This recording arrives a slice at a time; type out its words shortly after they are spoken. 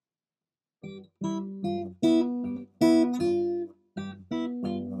All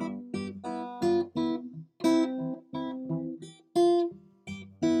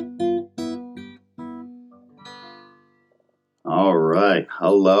right.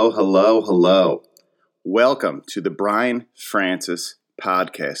 Hello. Welcome to the Brian Francis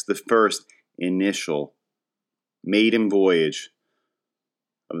podcast, the first initial maiden voyage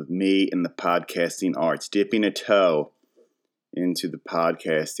of me in the podcasting arts, dipping a toe into the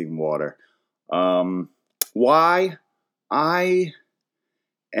podcasting water. Why? I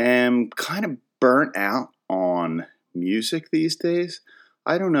am kind of burnt out on music these days.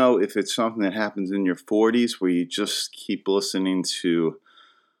 I don't know if it's something that happens in your 40s where you just keep listening to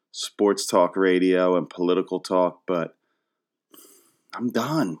sports talk radio and political talk, but I'm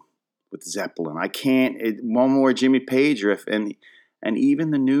done with Zeppelin. I can't. One more Jimmy Page riff, and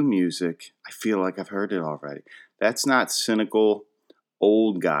even the new music, I feel like I've heard it already. That's not cynical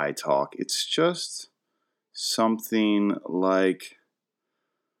old guy talk. It's just something like,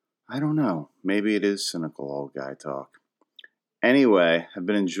 I don't know. Maybe it is cynical old guy talk. Anyway, I've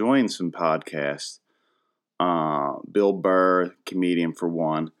been enjoying some podcasts. Bill Burr, comedian for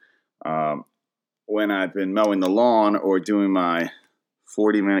one. When I've been mowing the lawn or doing my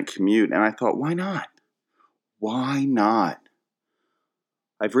 40-minute commute, and I thought, why not? Why not?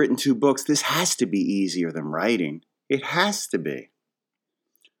 I've written 2 books. This has to be easier than writing. It has to be.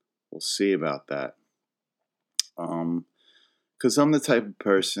 We'll see about that. Because I'm the type of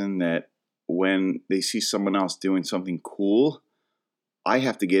person that when they see someone else doing something cool, I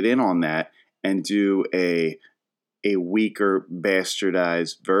have to get in on that and do a weaker,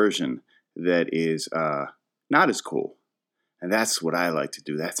 bastardized version that is not as cool. And that's what I like to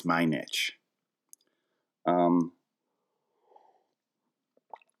do. That's my niche. I'm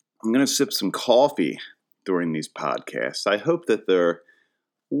going to sip some coffee during these podcasts. I hope that they're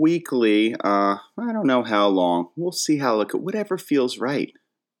weekly. I don't know how long. We'll see whatever feels right.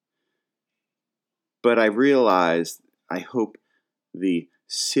 But I realized I hope the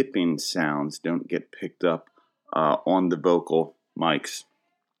sipping sounds don't get picked up on the vocal mics.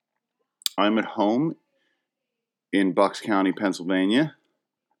 I'm at home in Bucks County, Pennsylvania.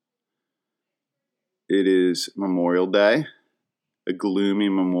 It is Memorial Day, a gloomy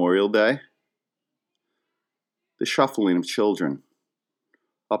Memorial Day. The shuffling of children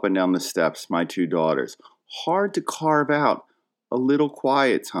up and down the steps, my 2 daughters. Hard to carve out a little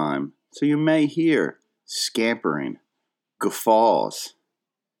quiet time, so you may hear scampering, guffaws,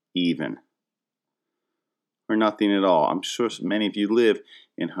 even, or nothing at all. I'm sure many of you live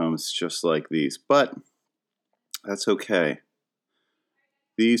in homes just like these, but that's okay.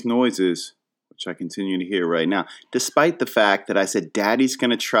 These noises, which I continue to hear right now, despite the fact that I said, Daddy's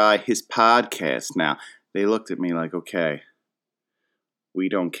going to try his podcast now, they looked at me like, okay, we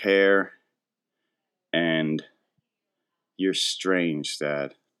don't care, and you're strange,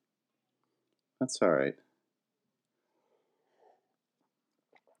 Dad. That's all right.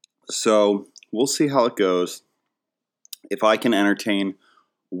 So we'll see how it goes. If I can entertain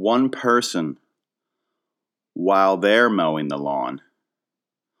one person while they're mowing the lawn,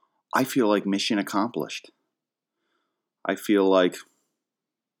 I feel like mission accomplished. I feel like,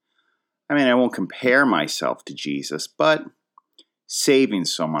 I won't compare myself to Jesus, but saving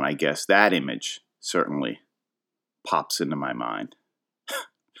someone, I guess, that image certainly pops into my mind.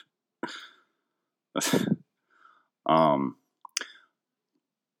 I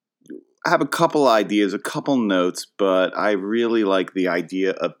have a couple ideas, a couple notes, but I really like the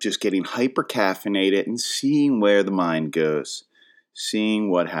idea of just getting hyper-caffeinated and seeing where the mind goes, seeing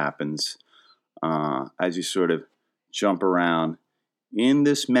what happens as you sort of jump around in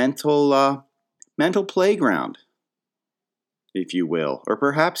this mental playground, if you will. Or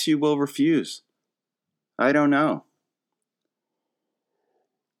perhaps you will refuse. I don't know.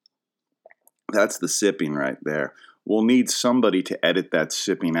 That's the sipping right there. We'll need somebody to edit that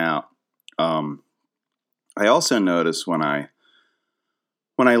sipping out. I also noticed when I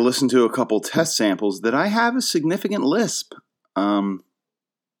listen to a couple test samples that I have a significant lisp.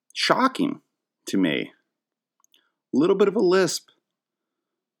 Shocking to me. A little bit of a lisp.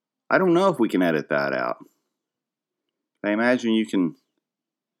 I don't know if we can edit that out. I imagine you can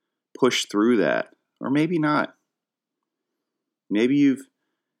push through that, or maybe not. Maybe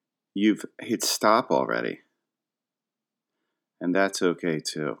you've hit stop already, and that's okay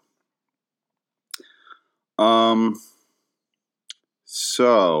too.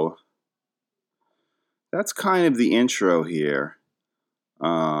 So that's kind of the intro here.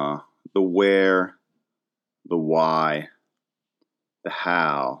 The where, the why, the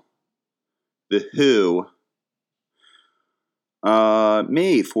how, the who.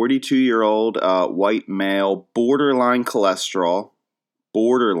 Me, 42-year-old white male, borderline cholesterol,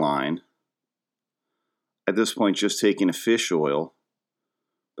 borderline. At this point, just taking a fish oil,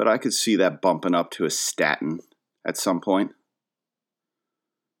 but I could see that bumping up to a statin at some point.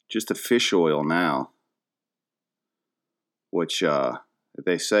 Just a fish oil now, which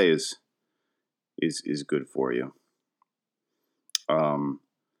they say is good for you.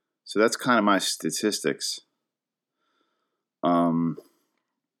 So that's kind of my statistics. And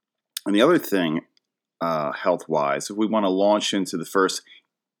the other thing, health-wise, if we want to launch into the first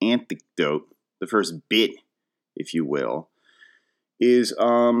anecdote, the first bit, if you will, is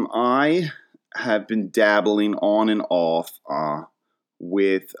I have been dabbling on and off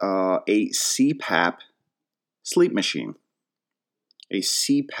with a CPAP sleep machine. A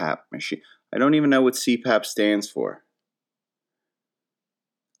CPAP machine. I don't even know what CPAP stands for.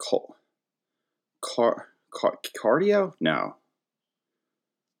 Cardio? No.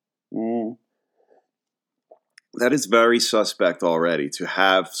 That is very suspect already, to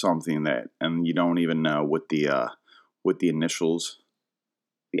have something that, and you don't even know what the initials,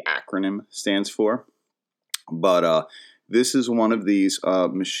 the acronym stands for. But this is one of these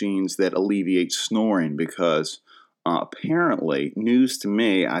machines that alleviates snoring, because apparently, news to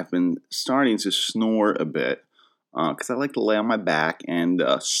me, I've been starting to snore a bit because I like to lay on my back, and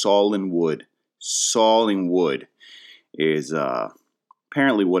sawing wood is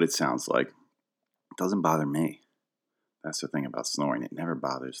apparently what it sounds like. It doesn't bother me. That's the thing about snoring. It never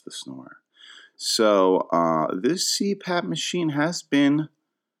bothers the snorer. So this CPAP machine has been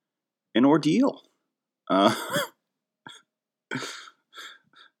an ordeal. An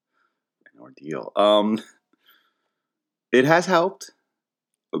ordeal. It has helped,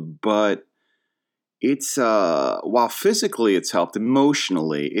 but it's while physically it's helped,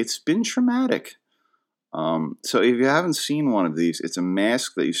 emotionally it's been traumatic. So if you haven't seen one of these, it's a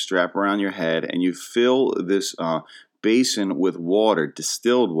mask that you strap around your head, and you fill this basin with water,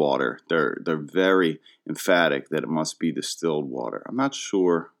 distilled water. They're very emphatic that it must be distilled water. I'm not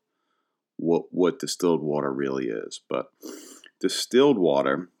sure what distilled water really is, but distilled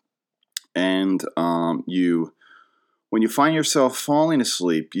water, and when you find yourself falling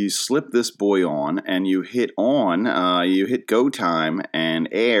asleep, you slip this boy on, and you hit go time, and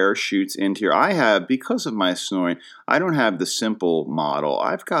air shoots into your... because of my snoring, I don't have the simple model.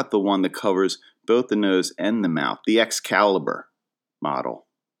 I've got the one that covers both the nose and the mouth, the Excalibur model.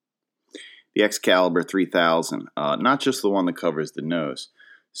 The Excalibur 3000, not just the one that covers the nose.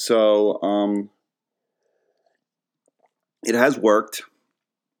 So, it has worked,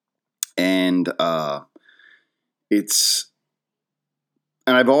 and and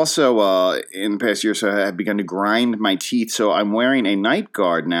I've also, in the past year or so, have begun to grind my teeth, so I'm wearing a night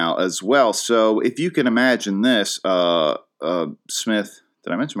guard now as well. So if you can imagine this, Smith,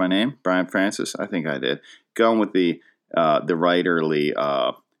 did I mention my name? Brian Francis? I think I did. Going with the writerly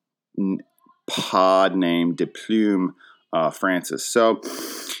pod name, De Plume Francis. So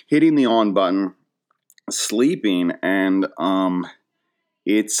hitting the on button, sleeping, and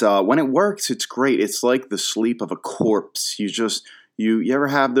it's when it works, it's great. It's like the sleep of a corpse. You ever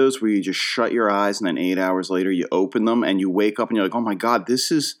have those where you just shut your eyes, and then 8 hours later you open them and you wake up and you're like, oh my God,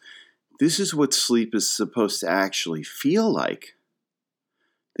 this is what sleep is supposed to actually feel like.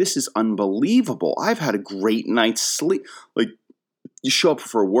 This is unbelievable. I've had a great night's sleep. Like, you show up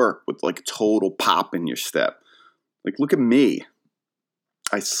for work with like a total pop in your step. Like, look at me.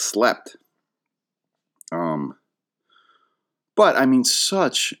 I slept. But, I mean,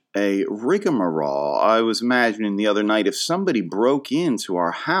 such a rigmarole. I was imagining the other night, if somebody broke into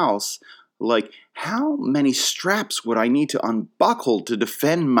our house, like, how many straps would I need to unbuckle to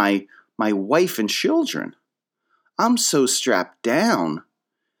defend my wife and children? I'm so strapped down.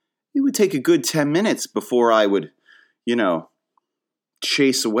 It would take a good 10 minutes before I would,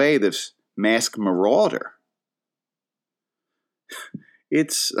 chase away this masked marauder.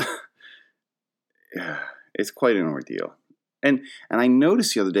 It's quite an ordeal. And I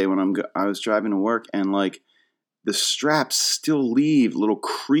noticed the other day when I was driving to work, and like the straps still leave little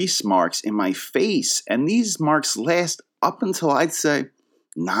crease marks in my face, and these marks last up until I'd say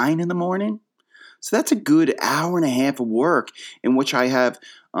 9 in the morning. So that's a good hour and a half of work in which I have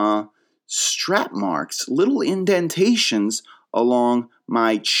strap marks, little indentations along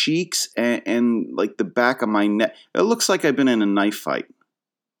my cheeks and like the back of my neck. It looks like I've been in a knife fight,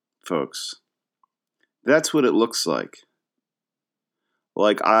 folks. That's what it looks like.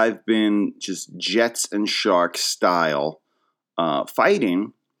 Like I've been just Jets and Sharks style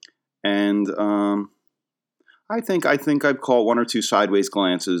fighting, and I think I've caught one or two sideways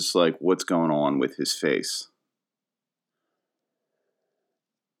glances, like what's going on with his face.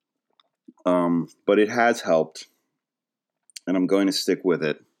 But it has helped, and I'm going to stick with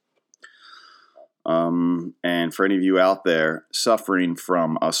it. And for any of you out there suffering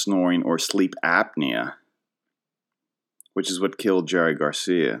from snoring or sleep apnea, which is what killed Jerry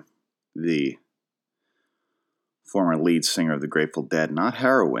Garcia, the former lead singer of the Grateful Dead, not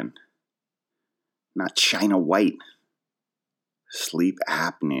heroin, not China White, sleep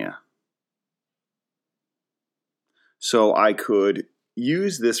apnea. So I could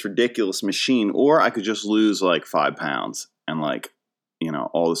use this ridiculous machine, or I could just lose like 5 pounds and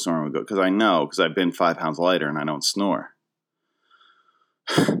all the snoring would go. Because I've been 5 pounds lighter and I don't snore.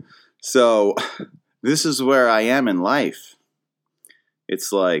 So this is where I am in life.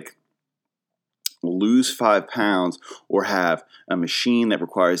 It's like lose 5 pounds or have a machine that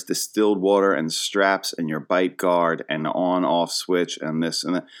requires distilled water and straps and your bite guard and the on-off switch and this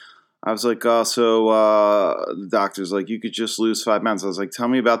and that. I was like, the doctor's like, you could just lose 5 pounds. I was like, tell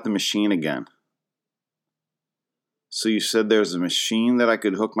me about the machine again. So you said there's a machine that I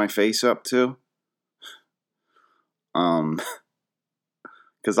could hook my face up to?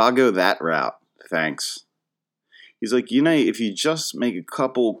 Because I'll go that route. Thanks. He's like, if you just make a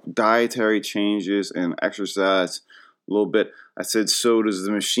couple dietary changes and exercise a little bit. I said, so does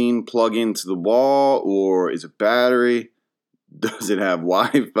the machine plug into the wall, or is it battery? Does it have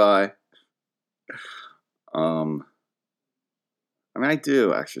Wi-Fi? I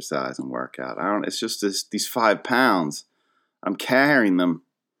do exercise and work out. It's just these 5 pounds. I'm carrying them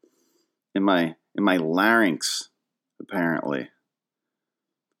in my larynx, apparently.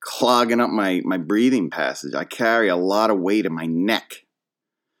 Clogging up my breathing passage. I carry a lot of weight in my neck.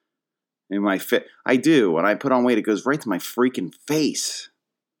 In my I do. When I put on weight, it goes right to my freaking face.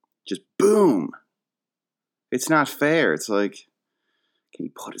 Just boom. It's not fair. It's like, can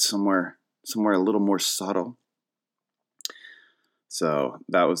you put it somewhere a little more subtle? So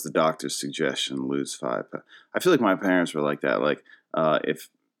that was the doctor's suggestion, lose 5 pounds. I feel like my parents were like that. Like, if,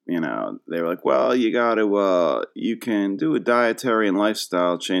 they were like, well, you can do a dietary and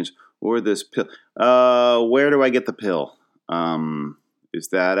lifestyle change or this pill. Where do I get the pill? Is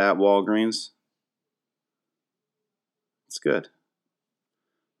that at Walgreens? It's good.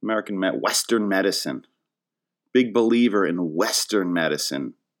 Western medicine. Big believer in Western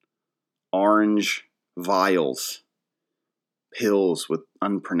medicine. Orange vials. Pills with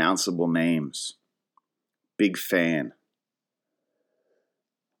unpronounceable names. Big fan.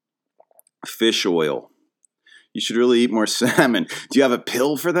 Fish oil. You should really eat more salmon. Do you have a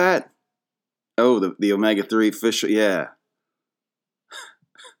pill for that? Oh, the omega-3 fish. Yeah.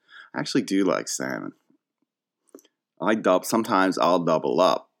 I actually do like salmon. Sometimes I'll double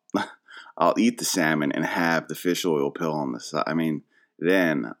up. I'll eat the salmon and have the fish oil pill on the side.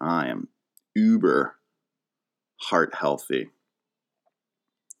 Then I am uber heart healthy.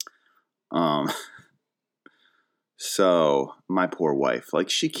 So my poor wife,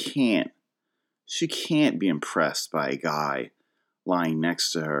 she can't be impressed by a guy lying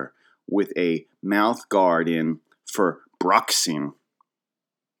next to her with a mouth guard in for bruxing.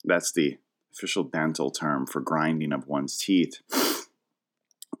 That's the official dental term for grinding of one's teeth.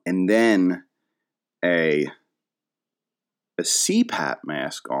 And then a CPAP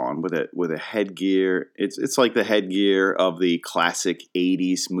mask on with a headgear. It's like the headgear of the classic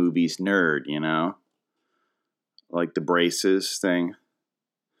 80s movies nerd, like the braces thing,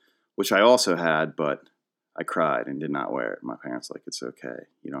 which I also had, but I cried and did not wear it. My parents were like, it's okay.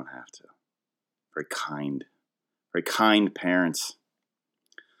 You don't have to. Very kind parents.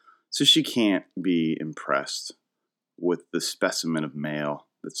 So she can't be impressed with the specimen of male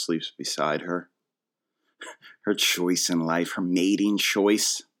that sleeps beside her. Her choice in life, her mating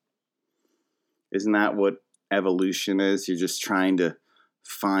choice. Isn't that what evolution is? You're just trying to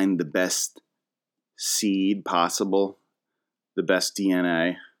find the best seed possible, the best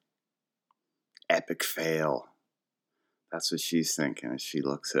DNA. Epic fail. That's what she's thinking as she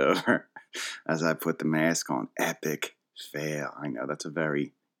looks over as I put the mask on. Epic fail. I know that's a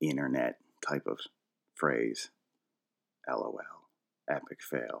very internet type of phrase. LOL. Epic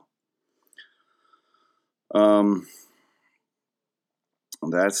fail.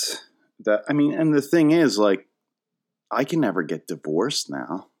 That's that. And the thing is, I can never get divorced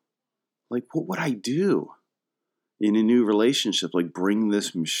now. What would I do in a new relationship? Bring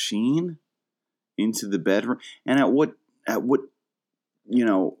this machine into the bedroom? And at what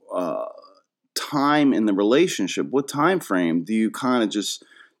time in the relationship, what time frame do you kind of just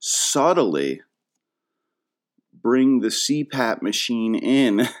subtly bring the CPAP machine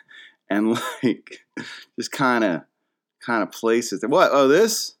in and just kind of place it there? What? Oh,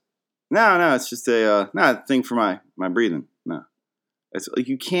 this? No, it's just a thing for my breathing. No. It's like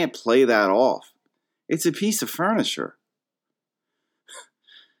you can't play that off. It's a piece of furniture.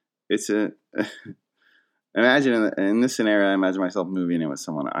 It's a imagine in this scenario. I imagine myself moving in with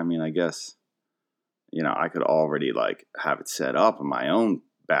someone. I mean, I guess I could already like have it set up in my own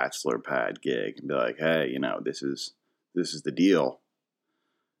bachelor pad gig and be like, hey, this is the deal.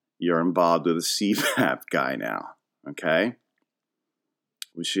 You're involved with a CPAP guy now. Okay,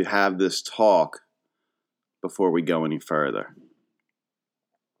 we should have this talk before we go any further.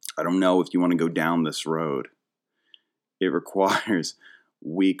 I don't know if you want to go down this road. It requires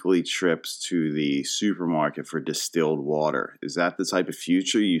weekly trips to the supermarket for distilled water. Is that the type of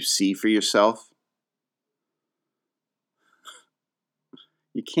future you see for yourself?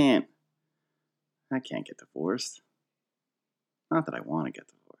 I can't get divorced. Not that I want to get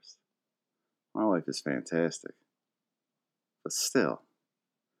divorced. My wife is fantastic. But still,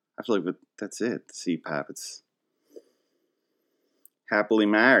 I feel like that's it. The CPAP, it's happily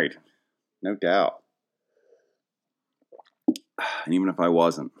married. No doubt. And even if I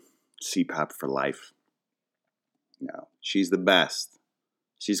wasn't, CPAP for life. She's the best.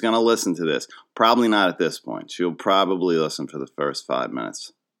 She's going to listen to this. Probably not at this point. She'll probably listen for the first 5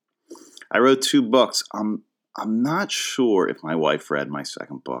 minutes. I wrote 2 books. I'm not sure if my wife read my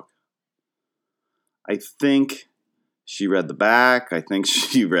second book. I think she read the back. I think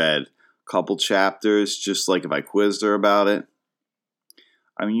she read a couple chapters, just like if I quizzed her about it.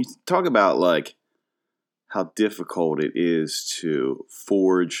 I mean, you talk about like how difficult it is to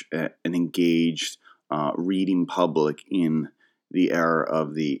forge an engaged reading public in the era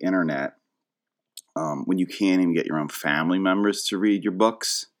of the internet when you can't even get your own family members to read your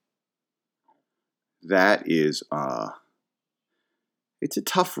books. That is, it's a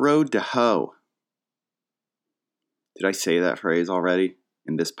tough road to hoe. Did I say that phrase already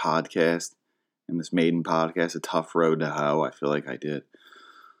in this podcast, in this maiden podcast, a tough road to hoe? I feel like I did.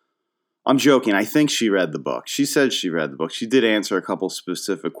 I'm joking. I think she read the book. She said she read the book. She did answer a couple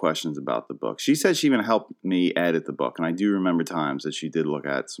specific questions about the book. She said she even helped me edit the book. And I do remember times that she did look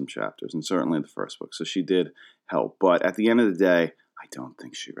at some chapters, and certainly the first book. So she did help. But at the end of the day, I don't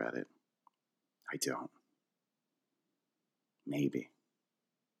think she read it. I don't. Maybe.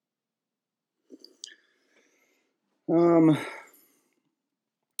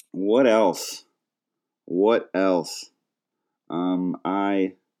 What else?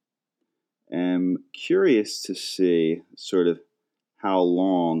 I am curious to see sort of how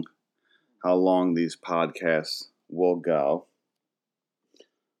long these podcasts will go.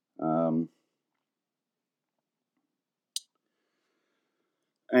 And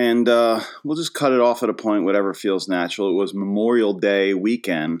we'll just cut it off at a point, whatever feels natural. It was Memorial Day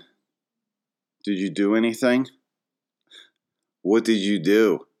weekend. Did you do anything? What did you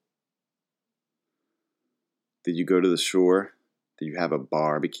do? Did you go to the shore? Did you have a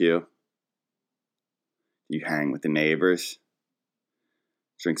barbecue? Did you hang with the neighbors?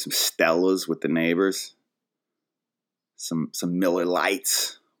 Drink some Stellas with the neighbors? Some Miller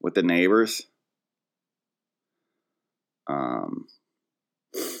Lights with the neighbors?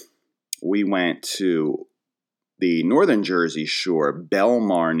 We went to the northern Jersey shore,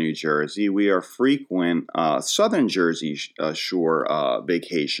 Belmar, New Jersey. We are frequent southern Jersey shore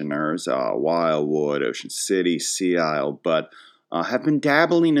vacationers, Wildwood, Ocean City, Sea Isle, but have been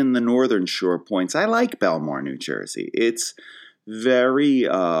dabbling in the northern shore points. I like Belmar, New Jersey. It's very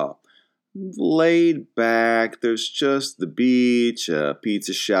laid back. There's just the beach, a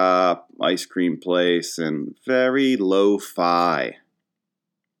pizza shop, ice cream place, and very lo-fi.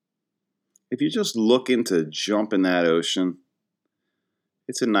 If you're just looking to jump in that ocean,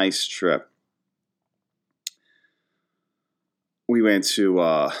 it's a nice trip. We went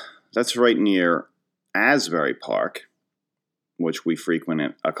to, that's right near Asbury Park, which we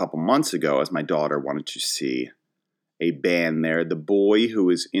frequented a couple months ago as my daughter wanted to see a band there. The boy who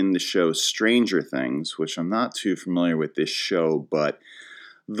is in the show Stranger Things, which I'm not too familiar with this show, but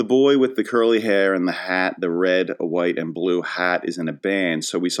the boy with the curly hair and the hat, the red, white, and blue hat, is in a band.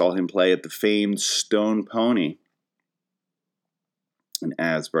 So we saw him play at the famed Stone Pony in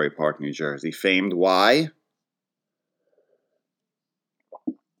Asbury Park, New Jersey. Famed why?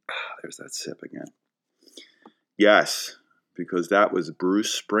 There's that sip again. Yes, because that was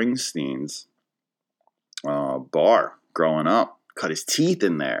Bruce Springsteen's bar growing up. Cut his teeth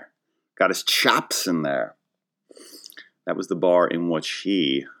in there. Got his chops in there. That was the bar in which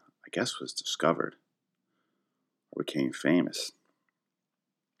he, I guess, was discovered or became famous.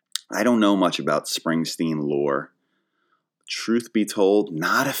 I don't know much about Springsteen lore. Truth be told,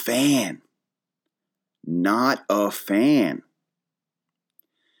 not a fan. Not a fan.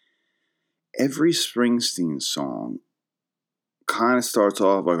 Every Springsteen song kind of starts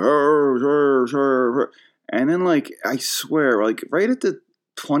off like, and then like, I swear, like right at the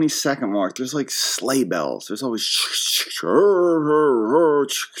 20-second mark, there's like sleigh bells. There's always,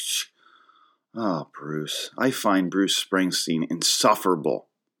 oh, Bruce. I find Bruce Springsteen insufferable.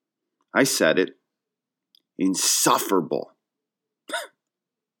 I said it. Insufferable.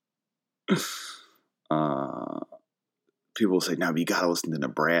 People will say, no, but you got to listen to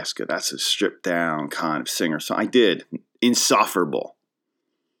Nebraska. That's a stripped down kind of singer. So I did. Insufferable.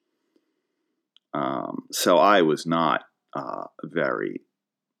 So I was not very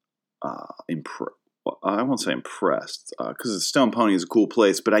impressed. I won't say impressed, because the Stone Pony is a cool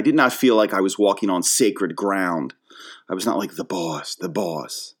place, but I did not feel like I was walking on sacred ground. I was not like the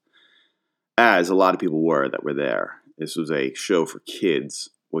boss, as a lot of people were that were there. This was a show for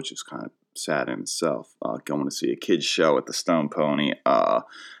kids, which is kind of sad in itself, going to see a kid's show at the Stone Pony.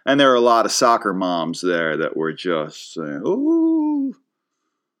 And there are a lot of soccer moms there that were just saying, ooh,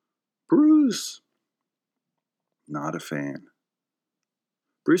 Bruce. Not a fan.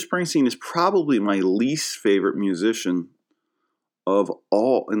 Bruce Springsteen is probably my least favorite musician of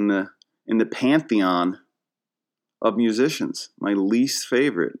all in the pantheon of musicians. My least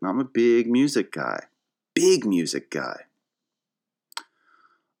favorite. I'm a big music guy.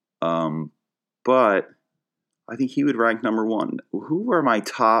 But I think he would rank number one. Who are my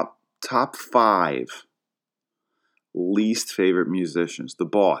top 5 least favorite musicians? The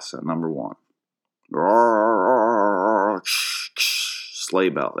Boss at number 1. Sleigh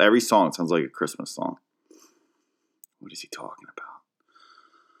bell. Every song sounds like a Christmas song. What is he talking about?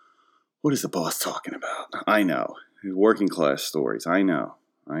 What is the Boss talking about? I know. Working class stories. I know.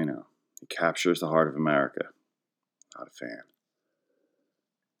 He captures the heart of America. Not a fan.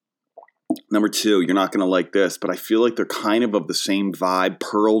 Number 2, you're not going to like this, but I feel like they're kind of the same vibe.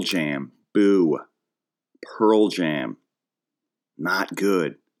 Pearl Jam. Boo. Pearl Jam. Not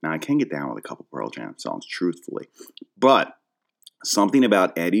good. Now, I can get down with a couple Pearl Jam songs, truthfully. But something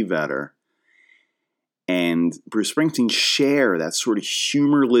about Eddie Vedder and Bruce Springsteen share that sort of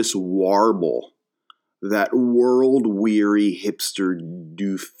humorless warble, that world-weary hipster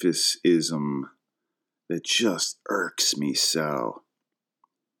doofusism that just irks me so.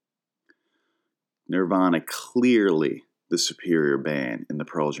 Nirvana, clearly the superior band in the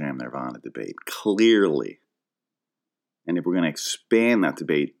Pearl Jam Nirvana debate. Clearly. And if we're going to expand that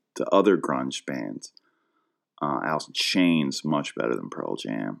debate to other grunge bands, Alice in Chains, much better than Pearl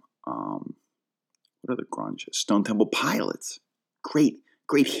Jam. What other grunge? Stone Temple Pilots. Great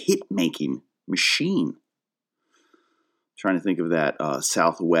hit-making machine. Trying to think of that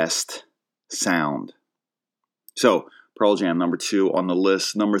Southwest sound. So, Pearl Jam, number 2 on the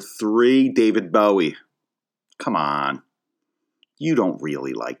list. Number 3, David Bowie. Come on. You don't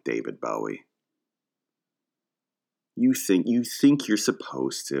really like David Bowie. You think you're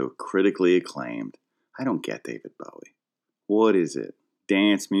supposed to. Critically acclaimed. I don't get David Bowie. What is it?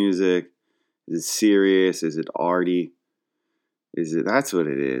 Dance music? Is it serious? Is it arty? That's what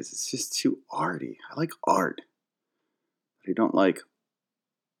it is. It's just too arty. I like art. But I don't like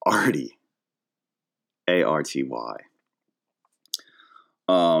arty. A-R-T-Y.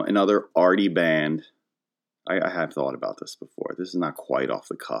 Another arty band. I have thought about this before. This is not quite off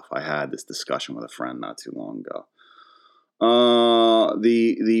the cuff. I had this discussion with a friend not too long ago.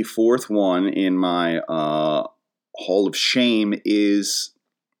 The fourth one in my Hall of Shame is,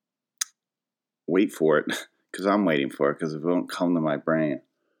 wait for it, because I'm waiting for it, because it won't come to my brain.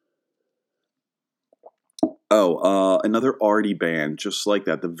 Another arty band, just like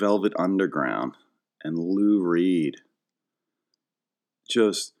that, the Velvet Underground and Lou Reed.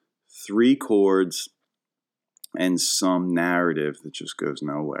 Just 3 chords and some narrative that just goes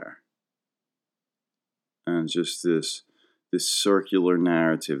nowhere. And just this circular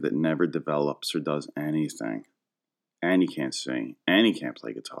narrative that never develops or does anything. And he can't sing. And he can't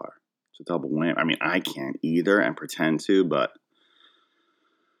play guitar. It's a double whammy. I mean, I can't either and pretend to, but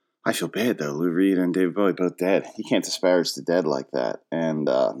I feel bad, though. Lou Reed and David Bowie both dead. You can't disparage the dead like that. And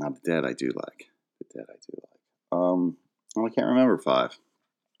not the dead I do like. The dead I do like. I can't remember 5.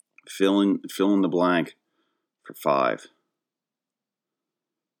 Fill in the blank for 5.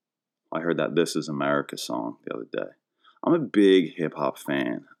 I heard that This Is America song the other day. I'm a big hip-hop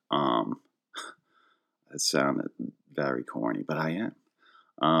fan. That sounded very corny, but I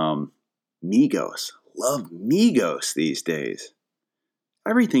am. Migos. Love Migos these days.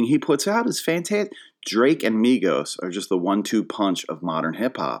 Everything he puts out is fantastic. Drake and Migos are just the 1-2 punch of modern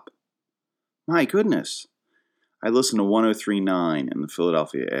hip-hop. My goodness. I listen to 103.9 in the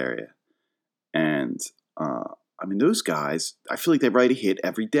Philadelphia area. And, those guys, I feel like they write a hit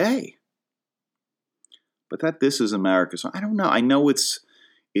every day. But that This Is America song, I don't know. I know it's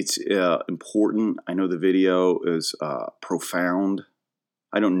important. I know the video is profound.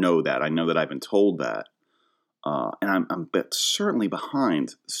 I don't know that. I know that I've been told that. And I'm certainly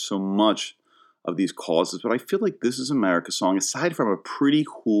behind so much of these causes. But I feel like This Is America song, aside from a pretty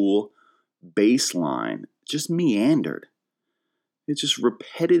cool bass line, just meandered. It just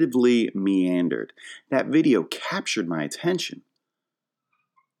repetitively meandered. That video captured my attention.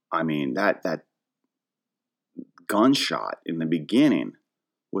 I mean, that gunshot in the beginning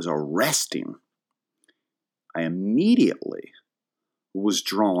was arresting. I immediately was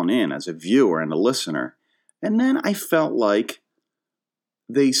drawn in as a viewer and a listener. And then I felt like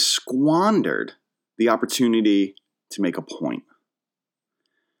they squandered the opportunity to make a point.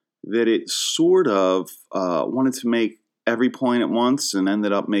 That it sort of wanted to make every point at once and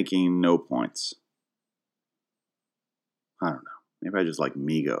ended up making no points. I don't know. Maybe I just like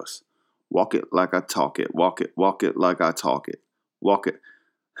Migos. Walk it like I talk it. Walk it like I talk it. Walk it.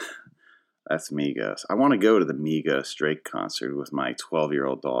 That's Migos. I want to go to the Migos Drake concert with my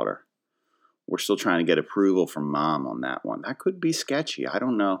 12-year-old daughter. We're still trying to get approval from Mom on that one. That could be sketchy. I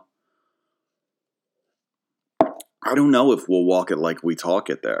don't know. I don't know if we'll walk it like we talk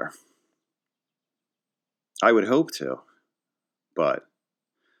it there. I would hope to. But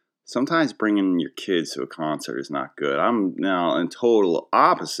sometimes bringing your kids to a concert is not good. I'm now in total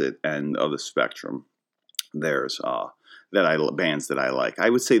opposite end of the spectrum. There's bands that I like. I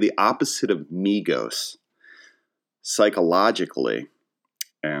would say the opposite of Migos, psychologically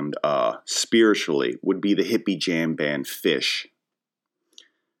and spiritually, would be the hippie jam band Phish.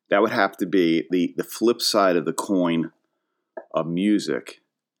 That would have to be the flip side of the coin of music.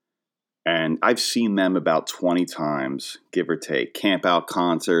 And I've seen them about 20 times, give or take. Camp out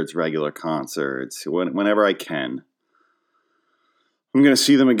concerts, regular concerts, whenever I can. I'm going to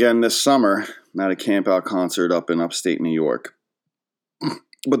see them again this summer at a camp out concert up in upstate New York.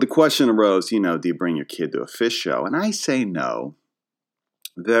 But the question arose, do you bring your kid to a Phish show? And I say no.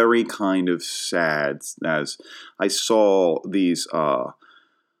 Very kind of sad, as I saw these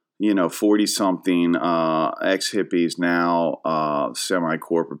 40-something ex-hippies, now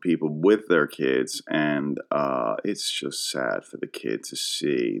semi-corporate people with their kids, and it's just sad for the kid to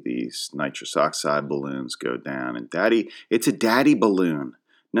see these nitrous oxide balloons go down. And it's a daddy balloon.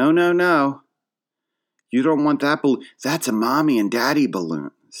 No. You don't want that balloon. That's a mommy and daddy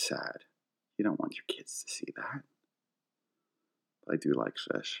balloon. Sad. You don't want your kids to see that. But I do like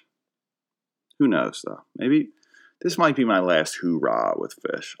Phish. Who knows, though? Maybe this might be my last hoorah with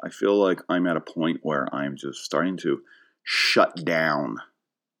Phish. I feel like I'm at a point where I'm just starting to shut down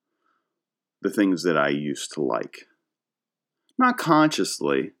the things that I used to like. Not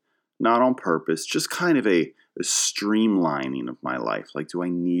consciously, not on purpose, just kind of a streamlining of my life. Like, do I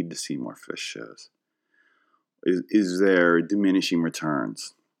need to see more Phish shows? Is there diminishing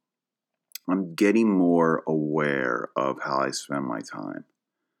returns? I'm getting more aware of how I spend my time.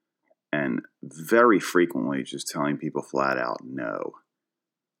 And very frequently just telling people flat out no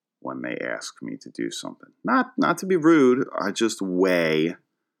when they ask me to do something. Not to be rude, I just weigh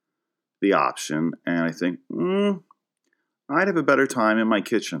the option and I think, I'd have a better time in my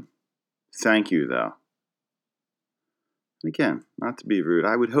kitchen. Thank you, though. And again, not to be rude,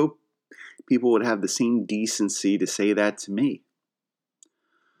 I would hope people would have the same decency to say that to me.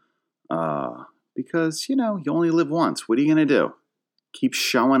 Because, you only live once. What are you going to do? Keep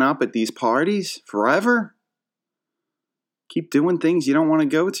showing up at these parties forever? Keep doing things you don't want to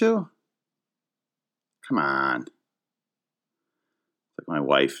go to? Come on. Like my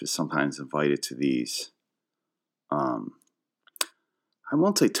wife is sometimes invited to these, I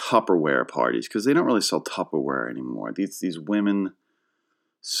won't say Tupperware parties because they don't really sell Tupperware anymore. These women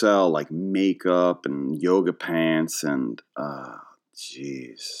sell like makeup and yoga pants and,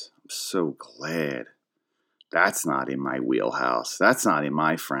 jeez, I'm so glad. That's not in my wheelhouse. That's not in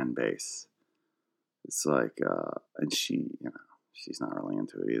my friend base. It's like, and she's not really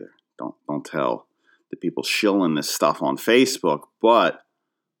into it either. Don't tell the people shilling this stuff on Facebook, but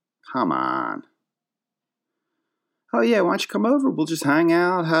come on. Oh yeah, why don't you come over? We'll just hang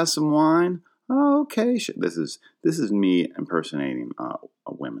out, have some wine. Oh, okay. This is me impersonating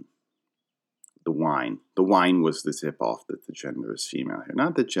women. The wine was the tip off that the gender is female here.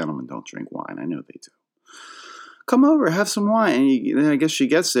 Not that gentlemen don't drink wine. I know they do. Come over, have some wine. And I guess she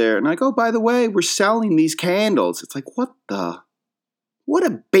gets there. And I go, by the way, we're selling these candles. It's like, what a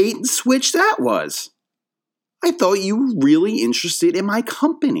bait and switch that was. I thought you were really interested in my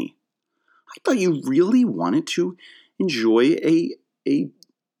company. I thought you really wanted to enjoy a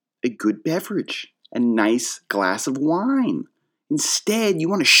good beverage, a nice glass of wine. Instead, you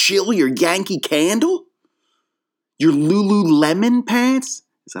want to shill your Yankee Candle? Your Lululemon pants?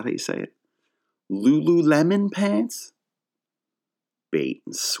 Is that how you say it? Lululemon pants? Bait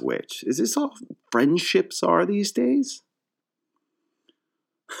and switch. Is this all friendships are these days?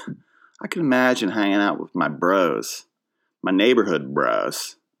 I can imagine hanging out with my bros, my neighborhood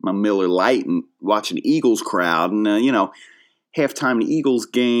bros, my Miller Lite, and watching the Eagles crowd. And, halftime the Eagles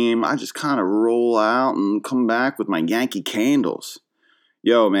game, I just kind of roll out and come back with my Yankee candles.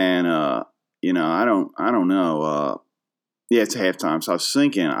 Yo, man, I don't know. Yeah, it's halftime. So I was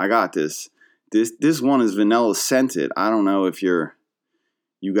thinking, I got this. This one is vanilla scented. I don't know if you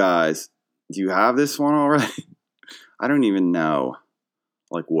guys, do you have this one already? I don't even know,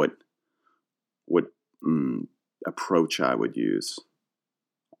 like what approach I would use.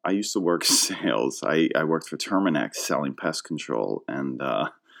 I used to work sales. I worked for Terminex selling pest control, and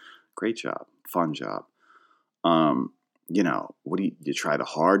great job, fun job. What do you try the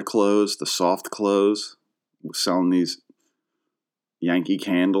hard close, the soft close, selling these Yankee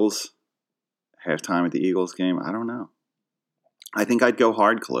candles, halftime at the Eagles game? I don't know. I think I'd go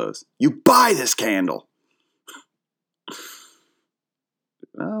hard close. You buy this candle.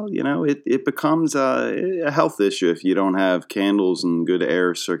 Well, it becomes a health issue if you don't have candles and good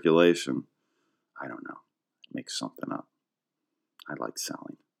air circulation. I don't know. Make something up. I like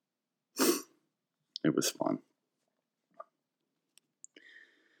selling. It was fun.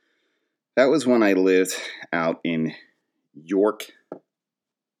 That was when I lived out in York,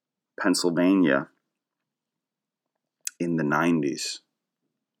 Pennsylvania in the 90s.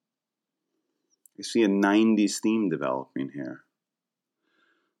 You see a 90s theme developing here.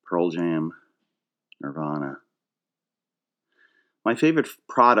 Pearl Jam, Nirvana. My favorite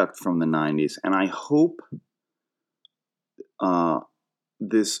product from the 90s, and I hope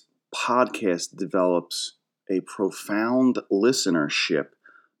this podcast develops a profound listenership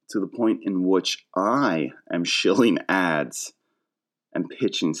to the point in which I am shilling ads and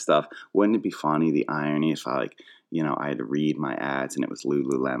pitching stuff. Wouldn't it be funny, the irony, if I had to read my ads and it was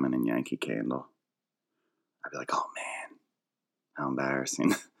Lululemon and Yankee Candle? I'd be like, oh man, how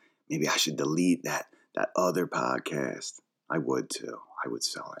embarrassing. Maybe I should delete that other podcast. I would too. I would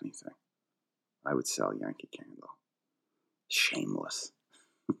sell anything. I would sell Yankee Candle. Shameless.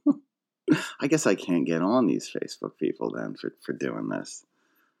 I guess I can't get on these Facebook people then for doing this.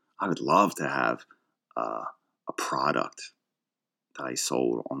 I would love to have a product that I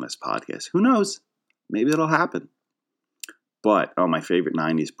sold on this podcast. Who knows? Maybe it'll happen. But, my favorite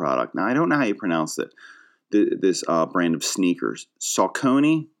 90s product. Now, I don't know how you pronounce it. This brand of sneakers.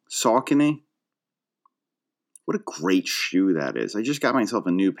 Saucony? What a great shoe that is. I just got myself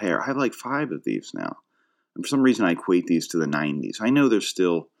a new pair. I have like 5 of these now. And for some reason, I equate these to the 90s. I know they're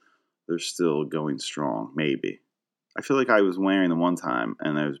still going strong, maybe. I feel like I was wearing them one time,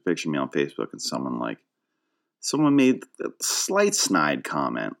 and there was a picture of me on Facebook, and someone made a slight snide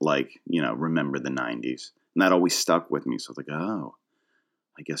comment, like, remember the 90s. And that always stuck with me. So I was like, oh,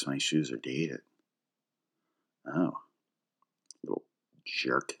 I guess my shoes are dated. Oh, little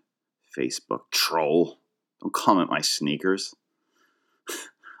jerk. Facebook troll. Don't comment my sneakers.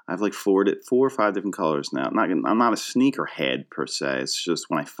 I have like 4 or 5 different colors now. I'm not a sneaker head per se. It's just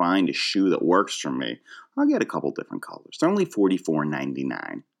when I find a shoe that works for me, I'll get a couple different colors. They're only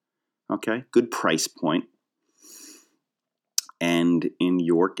 $44.99. Okay, good price point. And in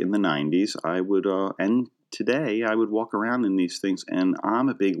York in the 90s, I would, and today I would walk around in these things. And I'm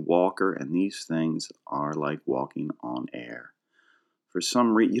a big walker, and these things are like walking on air. For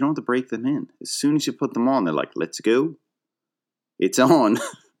some reason, you don't have to break them in. As soon as you put them on, they're like, let's go. It's on.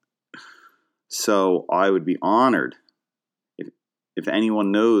 So I would be honored if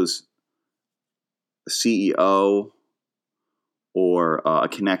anyone knows a CEO or a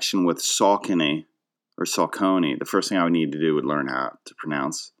connection with Saucony or Saucony. The first thing I would need to do would learn how to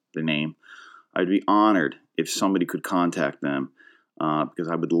pronounce the name. I'd be honored if somebody could contact them because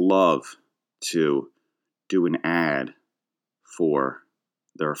I would love to do an ad for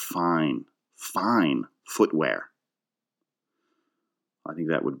their fine footwear. I think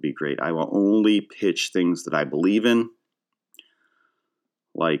that would be great. I will only pitch things that I believe in,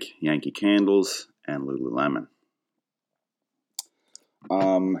 like Yankee Candles and Lululemon.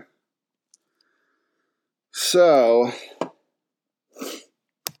 So,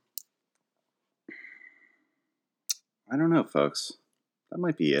 I don't know, folks. That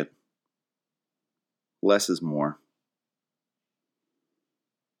might be it. Less is more.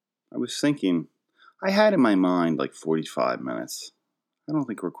 I was thinking, I had in my mind like 45 minutes. I don't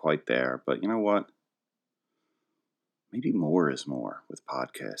think we're quite there, but you know what? Maybe more is more with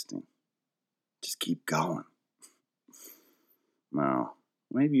podcasting. Just keep going. No.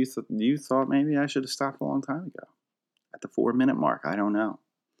 Maybe you thought maybe I should have stopped a long time ago. at the 4-minute mark. I don't know.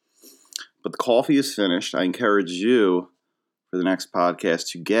 But the coffee is finished. I encourage you for the next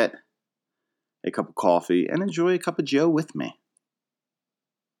podcast to get a cup of coffee and enjoy a cup of Joe with me.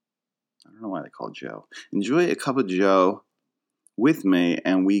 I don't know why they call it Joe. Enjoy a cup of Joe with me,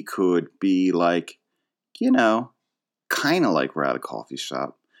 and we could be like, kind of like we're at a coffee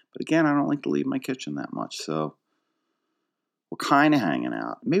shop. But again, I don't like to leave my kitchen that much, so we're kind of hanging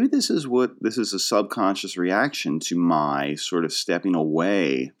out. Maybe this is a subconscious reaction to my sort of stepping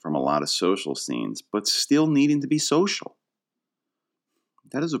away from a lot of social scenes, but still needing to be social.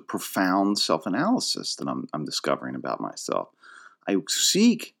 That is a profound self-analysis that I'm discovering about myself. I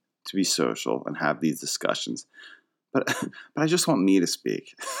seek to be social and have these discussions, but I just want me to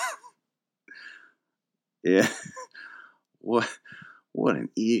speak. Yeah. What an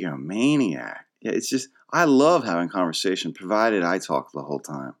egomaniac. Yeah, it's just, I love having conversation, provided I talk the whole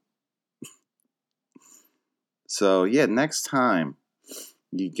time. So, yeah, next time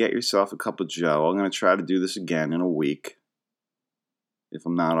you get yourself a cup of Joe, I'm going to try to do this again in a week. If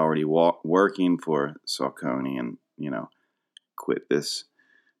I'm not already working for Saucony and, quit this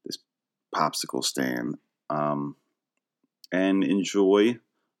popsicle stand. And enjoy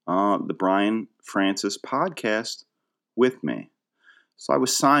the Brian Francis podcast with me. So I will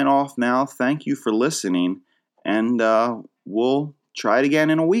sign off now. Thank you for listening, and we'll try it again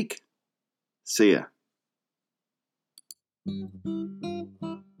in a week. See ya.